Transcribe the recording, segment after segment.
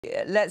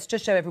Let's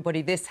just show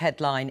everybody this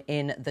headline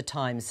in The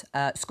Times.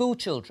 School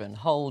children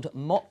hold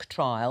mock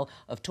trial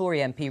of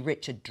Tory MP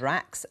Richard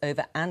Drax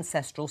over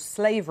ancestral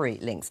slavery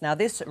links. Now,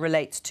 this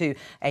relates to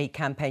a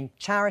campaign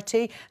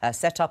charity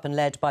set up and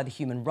led by the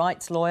human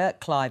rights lawyer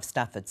Clive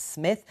Stafford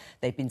Smith.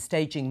 They've been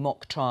staging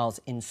mock trials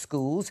in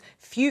schools.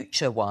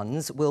 Future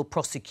ones will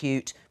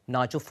prosecute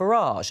Nigel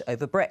Farage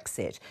over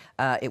Brexit.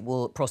 It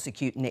will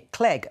prosecute Nick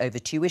Clegg over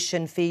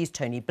tuition fees,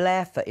 Tony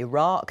Blair for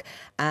Iraq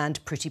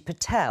and Priti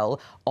Patel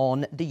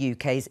on the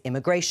UK's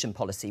immigration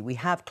policy. We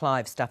have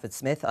Clive Stafford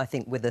Smith, I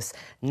think, with us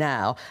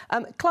now.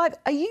 Clive,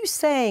 are you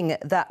saying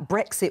that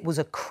Brexit was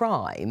a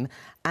crime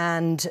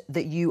and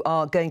that you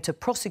are going to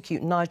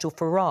prosecute Nigel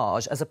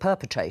Farage as a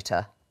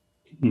perpetrator?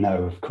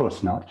 No, of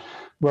course not.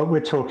 What we're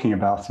talking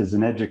about is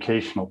an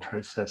educational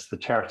process. The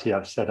charity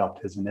I've set up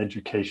is an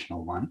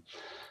educational one.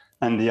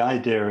 And the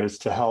idea is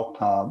to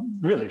help our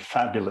really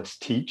fabulous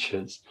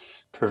teachers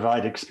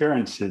provide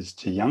experiences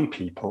to young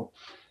people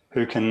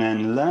who can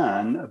then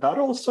learn about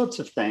all sorts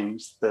of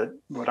things that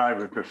what I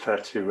would refer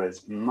to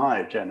as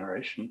my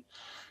generation,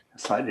 a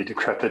slightly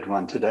decrepit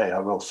one today, I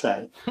will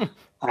say,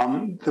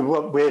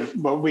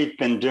 what we've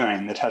been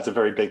doing that has a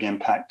very big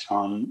impact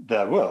on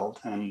their world.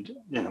 And,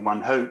 you know,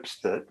 one hopes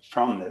that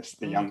from this,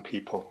 the young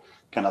people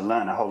going to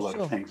learn a whole lot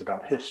of things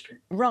about history.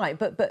 Right,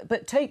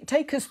 but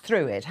take us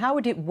through it. How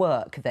would it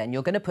work then?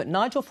 You're going to put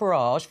Nigel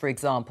Farage, for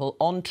example,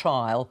 on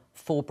trial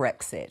for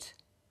Brexit.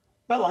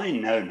 Well, I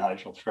know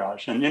Nigel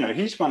Farage, and, you know,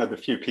 he's one of the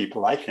few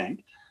people, I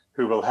think,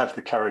 who will have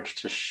the courage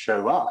to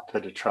show up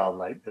at a trial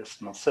like this,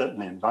 and I'll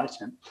certainly invite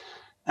him,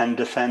 and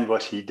defend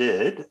what he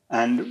did.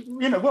 And,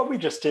 you know, what we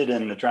just did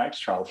in the Drax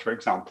trial, for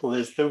example,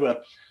 is there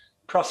were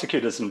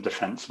prosecutors and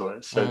defence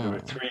lawyers. So there were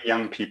 3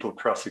 young people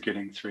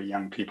prosecuting, 3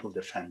 young people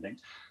defending,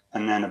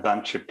 and then a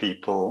bunch of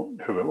people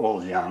who were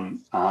all young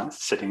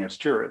sitting as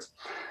jurors.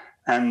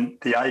 And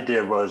the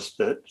idea was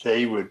that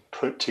they would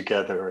put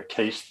together a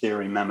case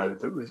theory memo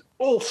that was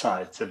all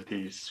sides of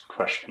these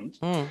questions.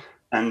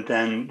 And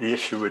then the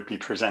issue would be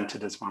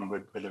presented as one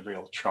would with a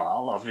real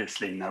trial.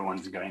 Obviously, no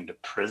one's going to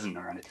prison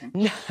or anything.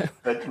 No.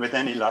 But with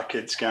any luck,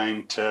 it's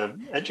going to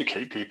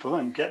educate people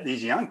and get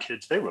these young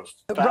kids. They were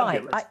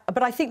fabulous. Right.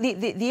 But I think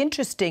the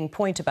interesting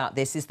point about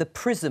this is the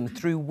prism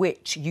through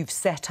which you've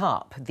set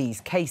up these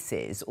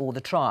cases or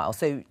the trial.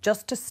 So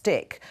just to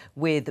stick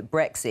with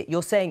Brexit,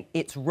 you're saying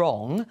it's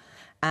wrong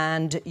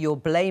and you're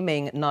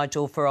blaming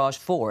Nigel Farage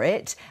for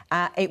it.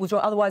 It was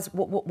wrong. Otherwise,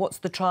 what's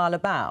the trial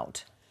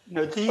about?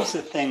 No, these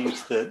are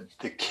things that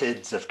the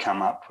kids have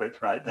come up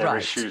with, right? They're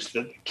issues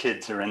that the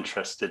kids are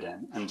interested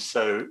in. And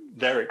so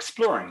they're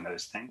exploring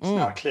those things.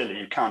 Now, clearly,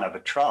 you can't have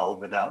a trial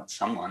without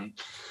someone,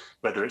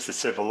 whether it's a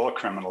civil or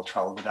criminal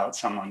trial, without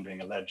someone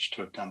being alleged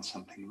to have done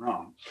something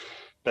wrong.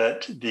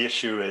 But the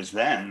issue is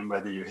then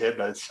whether you hear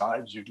both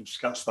sides, you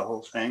discuss the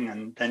whole thing,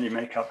 and then you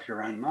make up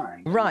your own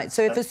mind. Right.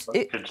 So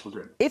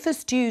if a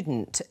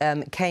student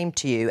came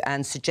to you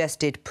and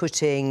suggested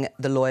putting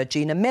the lawyer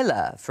Gina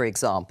Miller, for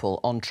example,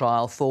 on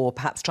trial for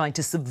perhaps trying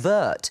to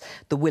subvert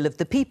the will of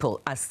the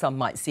people, as some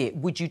might see it,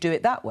 would you do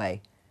it that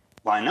way?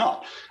 Why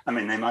not? I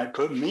mean, they might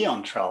put me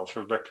on trial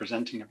for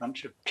representing a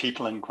bunch of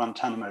people in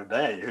Guantanamo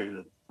Bay who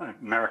the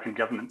American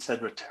government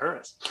said were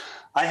terrorists.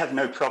 I have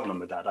no problem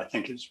with that. I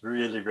think it's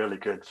really, really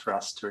good for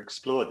us to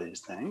explore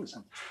these things.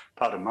 And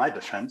part of my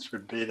defense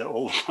would be that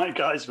all of my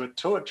guys were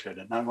tortured,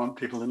 and I want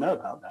people to know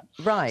about that.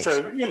 Right.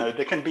 So, you know,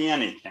 there can be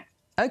anything.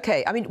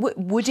 OK. I mean,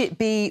 would it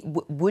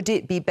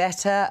be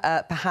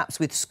better, perhaps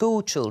with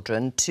school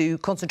children, to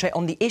concentrate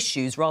on the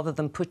issues rather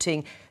than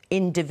putting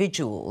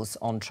individuals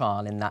on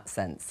trial in that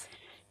sense?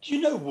 Do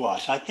you know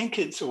what? I think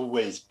it's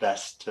always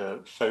best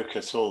to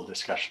focus all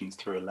discussions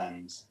through a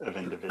lens of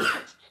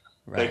individuals.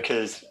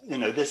 Because, you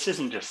know, this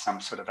isn't just some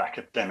sort of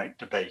academic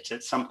debate.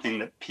 It's something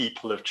that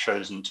people have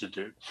chosen to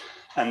do.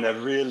 And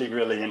they're really,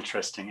 really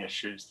interesting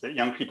issues that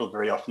young people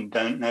very often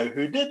don't know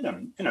who did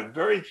them. You know,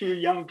 very few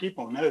young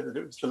people know that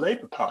it was the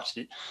Labour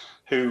Party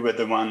who were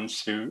the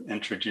ones who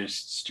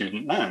introduced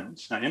student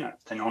loans. Now, you know,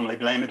 they normally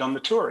blame it on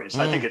the Tories.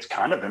 I think it's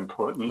kind of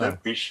important that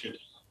we should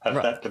have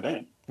that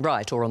debate.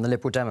 Right, or on the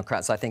Liberal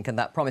Democrats, I think, and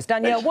that promise.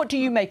 Danielle, what do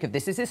you make of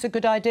this? Is this a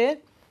good idea?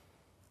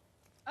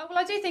 Well,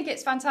 I do think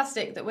it's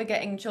fantastic that we're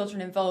getting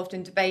children involved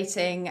in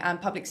debating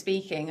and public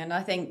speaking. And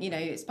I think, you know,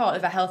 it's part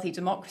of a healthy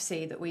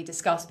democracy that we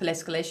discuss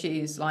political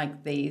issues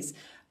like these.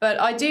 But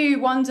I do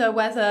wonder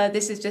whether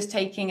this is just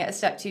taking it a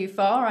step too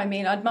far. I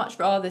mean, I'd much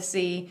rather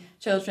see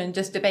children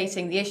just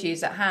debating the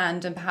issues at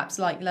hand and perhaps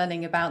like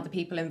learning about the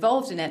people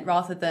involved in it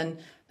rather than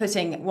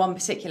putting one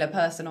particular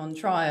person on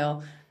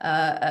trial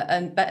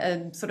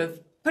and sort of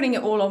putting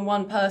it all on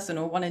one person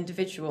or one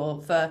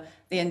individual for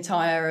the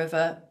entire of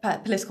a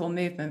political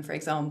movement, for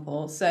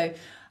example. So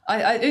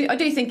I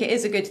do think it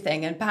is a good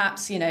thing. And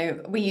perhaps, you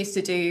know, we used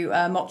to do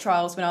mock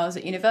trials when I was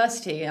at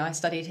university and I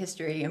studied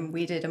history, and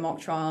we did a mock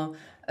trial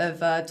of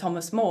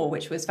Thomas More,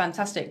 which was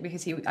fantastic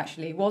because he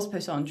actually was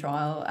put on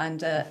trial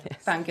and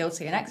found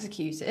guilty and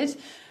executed.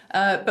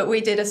 but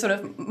we did a sort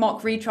of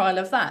mock retrial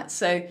of that.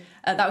 So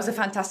that was a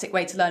fantastic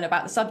way to learn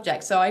about the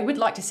subject. So I would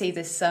like to see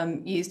this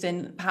used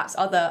in perhaps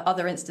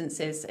other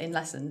instances in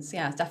lessons.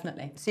 Yeah,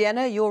 definitely.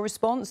 Sienna, your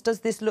response? Does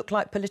this look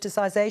like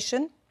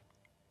politicisation?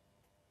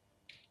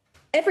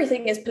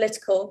 Everything is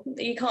political.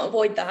 You can't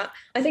avoid that.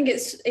 I think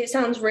it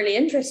sounds really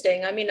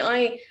interesting. I mean,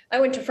 I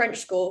went to French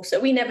school, so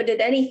we never did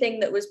anything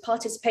that was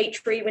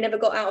participatory. We never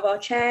got out of our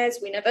chairs.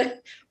 We never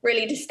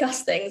really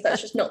discussed things.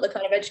 That's just not the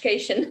kind of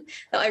education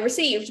that I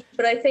received.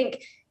 But I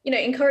think, you know,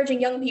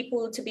 encouraging young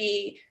people to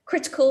be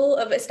critical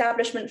of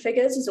establishment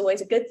figures is always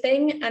a good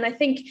thing. And I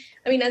think,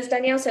 I mean, as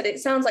Danielle said, it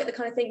sounds like the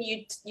kind of thing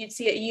you'd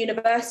see at a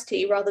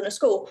university rather than a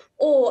school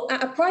or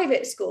at a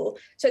private school.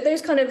 So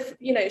those kind of,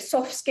 you know,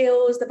 soft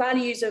skills, the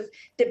values of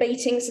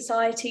debating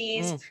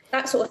societies,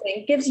 that sort of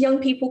thing, gives young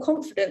people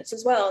confidence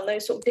as well, and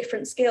those sort of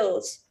different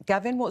skills.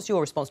 Gavin, what's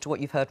your response to what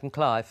you've heard from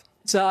Clive?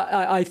 So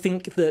I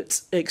think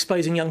that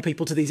exposing young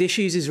people to these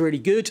issues is really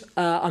good.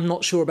 I'm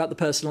not sure about the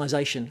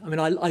personalisation. I mean,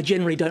 I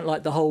generally don't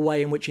like the whole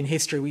way in which in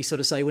history we sort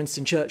of say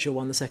Winston Churchill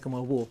won the Second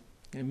World War.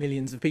 You know,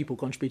 millions of people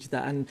contributed to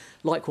that. And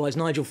likewise,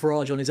 Nigel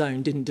Farage on his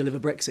own didn't deliver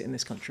Brexit in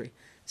this country.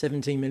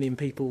 17 million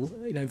people,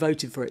 you know,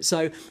 voted for it.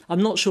 So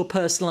I'm not sure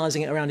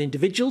personalising it around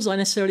individuals I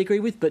necessarily agree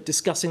with, but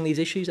discussing these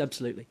issues,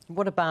 absolutely.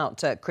 What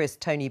about, Chris,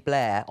 Tony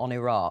Blair on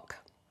Iraq?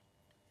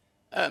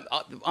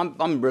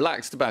 I'm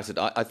relaxed about it.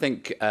 I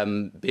think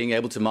being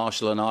able to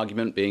marshal an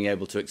argument, being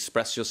able to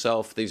express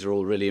yourself, these are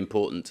all really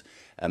important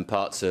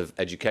parts of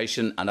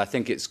education. And I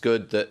think it's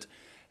good that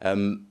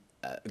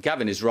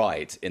Gavin is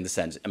right in the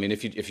sense. I mean,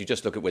 if you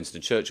just look at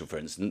Winston Churchill, for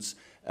instance,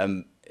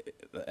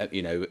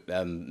 you know,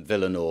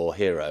 villain or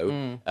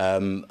hero,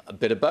 a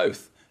bit of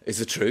both is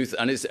the truth,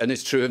 and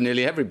it's true of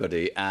nearly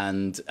everybody.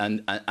 And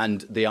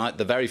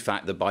the very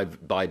fact that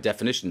by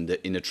definition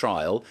that in a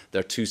trial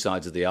there are two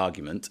sides of the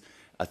argument,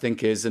 I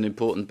think is an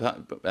important part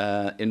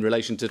in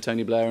relation to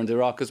Tony Blair and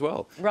Iraq as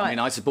well. Right. I mean,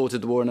 I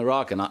supported the war in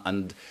Iraq, and I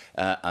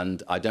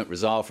don't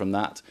resile from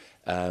that.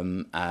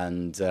 But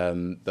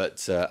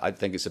I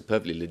think it's a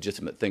perfectly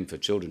legitimate thing for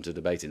children to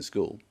debate in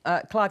school.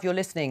 Clive, you're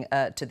listening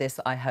to this,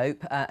 I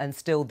hope, and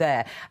still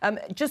there.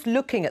 Just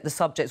looking at the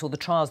subjects or the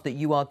trials that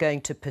you are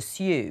going to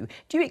pursue,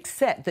 do you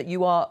accept that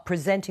you are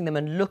presenting them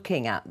and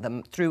looking at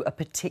them through a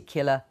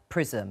particular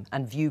prism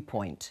and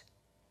viewpoint?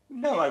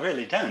 No, I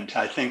really don't.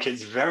 I think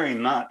it's very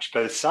much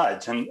both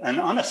sides. And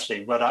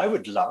honestly, what I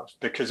would love,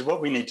 because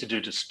what we need to do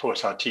to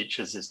support our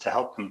teachers is to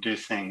help them do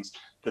things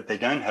that they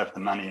don't have the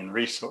money and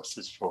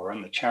resources for.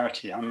 And the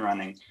charity I'm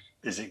running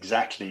is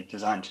exactly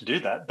designed to do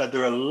that. But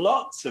there are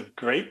lots of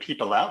great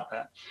people out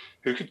there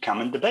who could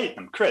come and debate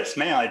them. Chris,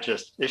 may I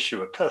just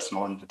issue a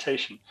personal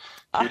invitation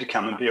for you to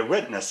come and be a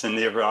witness in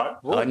the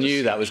Iraq war? I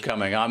knew that was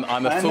coming.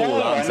 I'm a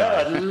fool, aren't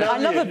I? I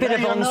love a bit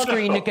of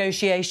on-screen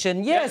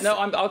negotiation. Yes. Yeah, no,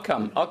 I'll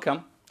come.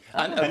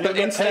 And but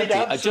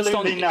incidentally, just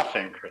on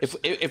nothing, Chris.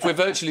 If we're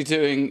virtually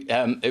doing,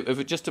 if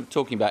we're just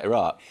talking about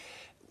Iraq,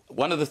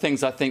 one of the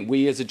things I think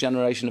we as a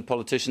generation of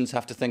politicians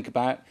have to think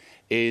about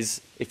is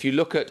if you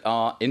look at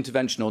our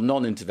intervention or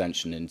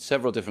non-intervention in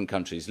several different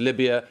countries,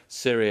 Libya,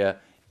 Syria,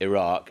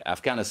 Iraq,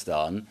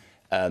 Afghanistan,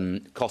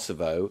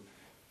 Kosovo,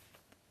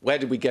 where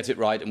did we get it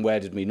right and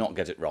where did we not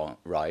get it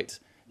right?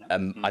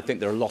 I think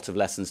there are a lot of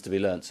lessons to be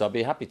learned, so I'd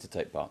be happy to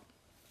take part.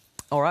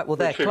 All right, well,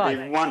 there, Clive. Which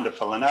would be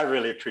wonderful, and I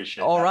really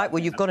appreciate it. All right,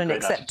 well, you've got an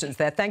acceptance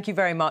there. Thank you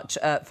very much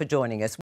for joining us.